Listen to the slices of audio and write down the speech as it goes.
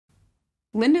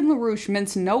Lyndon LaRouche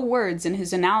minced no words in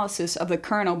his analysis of the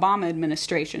current Obama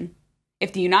administration.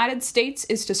 If the United States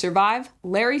is to survive,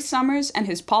 Larry Summers and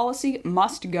his policy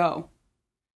must go.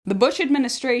 The Bush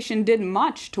administration did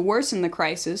much to worsen the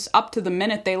crisis up to the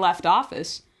minute they left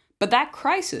office, but that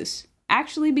crisis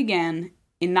actually began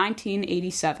in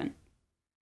 1987.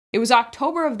 It was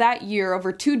October of that year,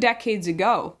 over 2 decades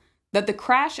ago, that the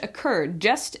crash occurred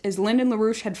just as Lyndon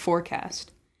LaRouche had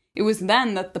forecast. It was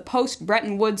then that the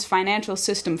post-Bretton Woods financial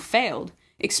system failed,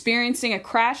 experiencing a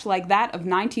crash like that of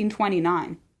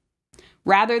 1929.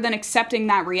 Rather than accepting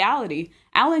that reality,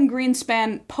 Alan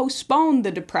Greenspan postponed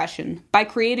the Depression by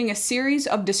creating a series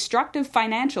of destructive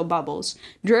financial bubbles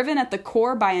driven at the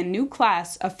core by a new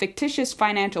class of fictitious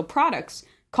financial products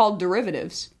called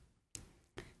derivatives.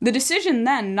 The decision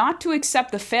then not to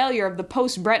accept the failure of the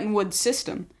post-Bretton Woods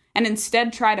system and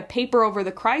instead try to paper over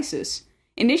the crisis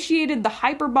initiated the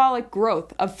hyperbolic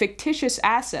growth of fictitious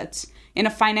assets in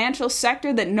a financial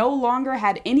sector that no longer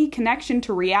had any connection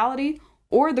to reality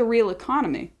or the real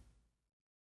economy.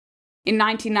 In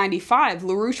 1995,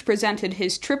 LaRouche presented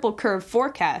his triple curve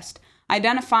forecast,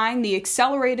 identifying the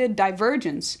accelerated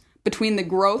divergence between the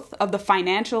growth of the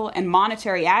financial and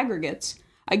monetary aggregates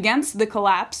against the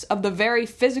collapse of the very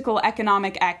physical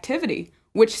economic activity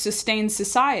which sustains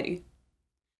society.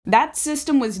 That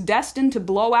system was destined to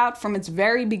blow out from its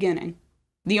very beginning.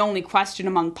 The only question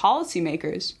among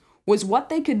policymakers was what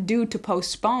they could do to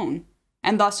postpone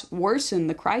and thus worsen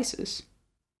the crisis.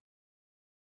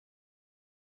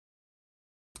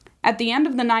 At the end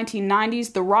of the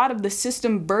 1990s, the rot of the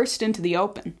system burst into the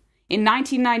open. In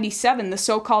 1997, the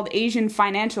so-called Asian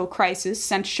financial crisis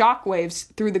sent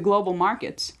shockwaves through the global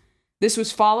markets. This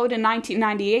was followed in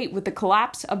 1998 with the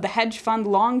collapse of the hedge fund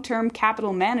long-term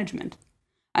capital management.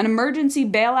 An emergency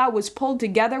bailout was pulled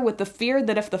together with the fear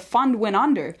that if the fund went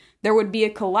under, there would be a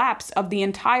collapse of the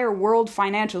entire world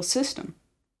financial system.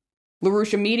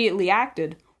 LaRouche immediately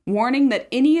acted, warning that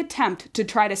any attempt to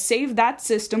try to save that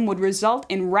system would result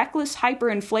in reckless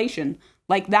hyperinflation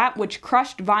like that which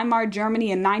crushed Weimar Germany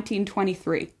in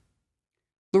 1923.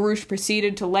 LaRouche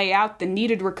proceeded to lay out the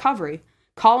needed recovery,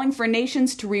 calling for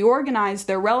nations to reorganize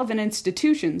their relevant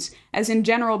institutions as in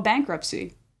general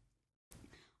bankruptcy.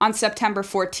 On September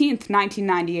 14,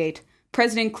 1998,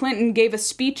 President Clinton gave a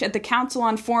speech at the Council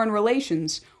on Foreign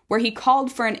Relations where he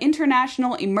called for an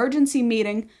international emergency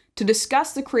meeting to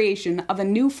discuss the creation of a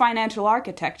new financial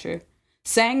architecture,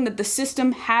 saying that the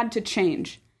system had to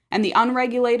change, and the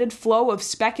unregulated flow of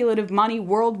speculative money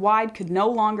worldwide could no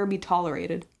longer be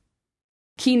tolerated.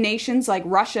 Key nations like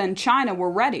Russia and China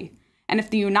were ready, and if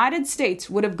the United States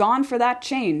would have gone for that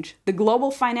change, the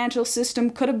global financial system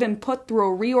could have been put through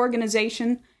a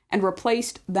reorganization and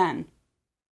replaced then.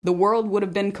 The world would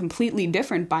have been completely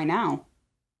different by now,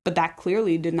 but that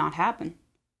clearly did not happen.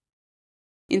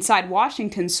 Inside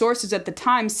Washington, sources at the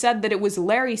time said that it was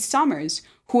Larry Summers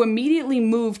who immediately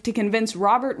moved to convince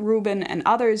Robert Rubin and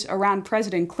others around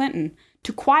President Clinton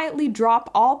to quietly drop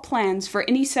all plans for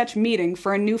any such meeting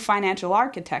for a new financial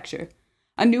architecture,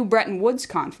 a new Bretton Woods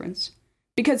conference,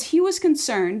 because he was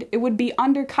concerned it would be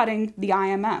undercutting the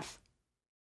IMF.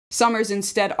 Summers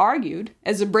instead argued,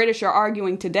 as the British are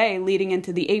arguing today leading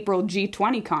into the April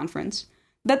G20 conference,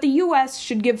 that the U.S.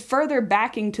 should give further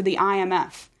backing to the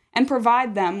IMF and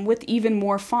provide them with even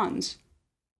more funds.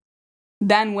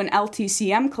 Then, when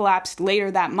LTCM collapsed later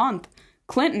that month,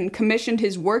 Clinton commissioned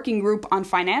his working group on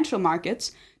financial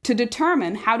markets to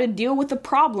determine how to deal with the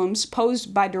problems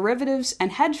posed by derivatives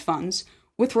and hedge funds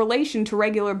with relation to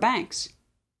regular banks.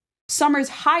 Summers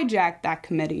hijacked that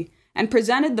committee and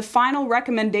presented the final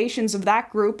recommendations of that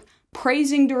group,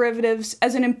 praising derivatives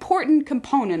as an important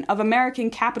component of American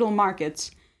capital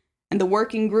markets, and the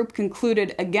working group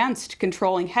concluded against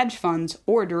controlling hedge funds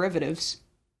or derivatives.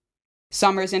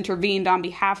 Summers intervened on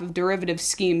behalf of derivative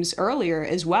schemes earlier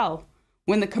as well,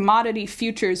 when the Commodity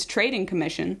Futures Trading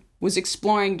Commission was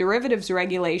exploring derivatives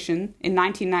regulation in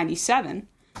 1997,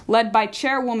 led by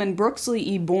Chairwoman Brooksley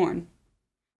E. Bourne.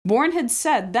 Bourne had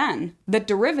said then that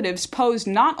derivatives posed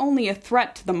not only a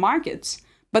threat to the markets,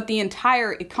 but the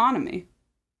entire economy.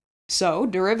 So,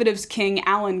 derivatives king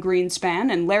Alan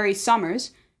Greenspan and Larry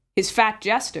Summers, his fat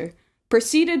jester,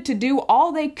 proceeded to do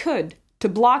all they could to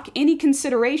block any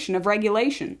consideration of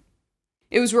regulation.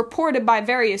 It was reported by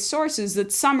various sources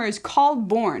that Summers called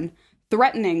Bourne,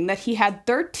 threatening that he had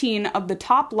 13 of the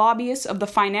top lobbyists of the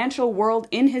financial world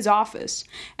in his office,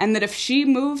 and that if she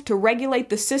moved to regulate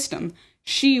the system,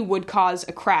 she would cause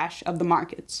a crash of the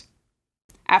markets.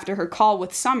 After her call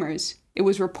with Summers, it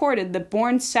was reported that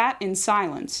Bourne sat in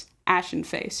silence,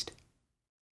 ashen-faced.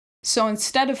 So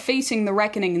instead of facing the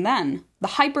reckoning then, the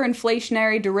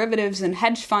hyperinflationary derivatives and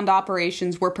hedge fund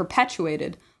operations were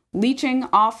perpetuated, leeching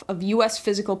off of U.S.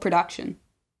 physical production.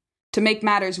 To make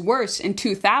matters worse, in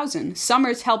 2000,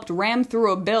 Summers helped ram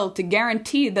through a bill to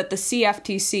guarantee that the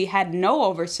CFTC had no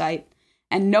oversight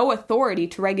and no authority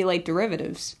to regulate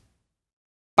derivatives.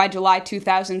 By July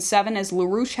 2007, as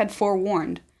LaRouche had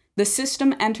forewarned, the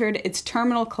system entered its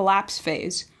terminal collapse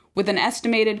phase, with an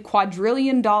estimated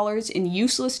quadrillion dollars in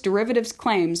useless derivatives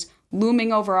claims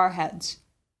looming over our heads.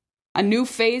 A new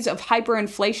phase of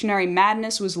hyperinflationary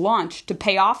madness was launched to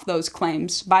pay off those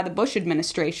claims by the Bush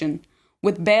administration,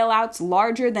 with bailouts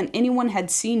larger than anyone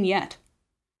had seen yet.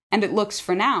 And it looks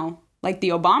for now like the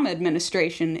Obama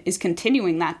administration is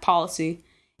continuing that policy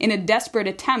in a desperate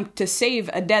attempt to save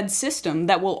a dead system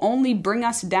that will only bring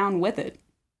us down with it.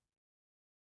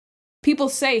 People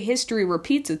say history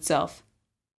repeats itself.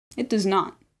 It does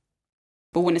not.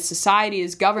 But when a society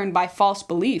is governed by false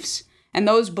beliefs, and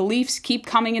those beliefs keep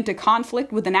coming into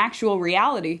conflict with an actual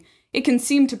reality, it can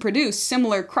seem to produce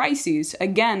similar crises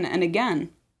again and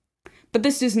again. But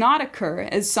this does not occur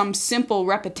as some simple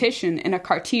repetition in a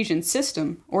Cartesian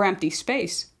system or empty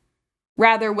space.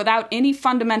 Rather, without any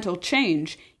fundamental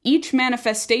change, each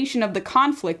manifestation of the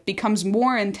conflict becomes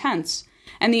more intense,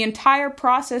 and the entire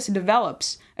process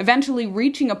develops, eventually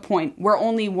reaching a point where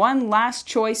only one last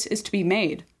choice is to be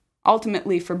made,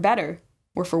 ultimately for better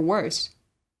or for worse.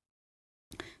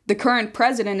 The current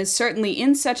president is certainly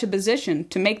in such a position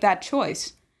to make that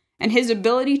choice, and his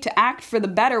ability to act for the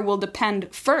better will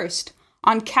depend, first,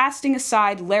 on casting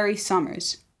aside Larry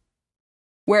Summers.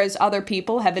 Whereas other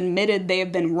people have admitted they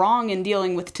have been wrong in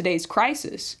dealing with today's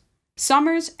crisis,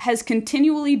 Summers has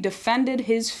continually defended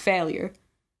his failure,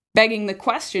 begging the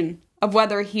question of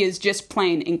whether he is just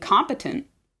plain incompetent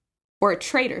or a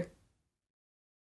traitor.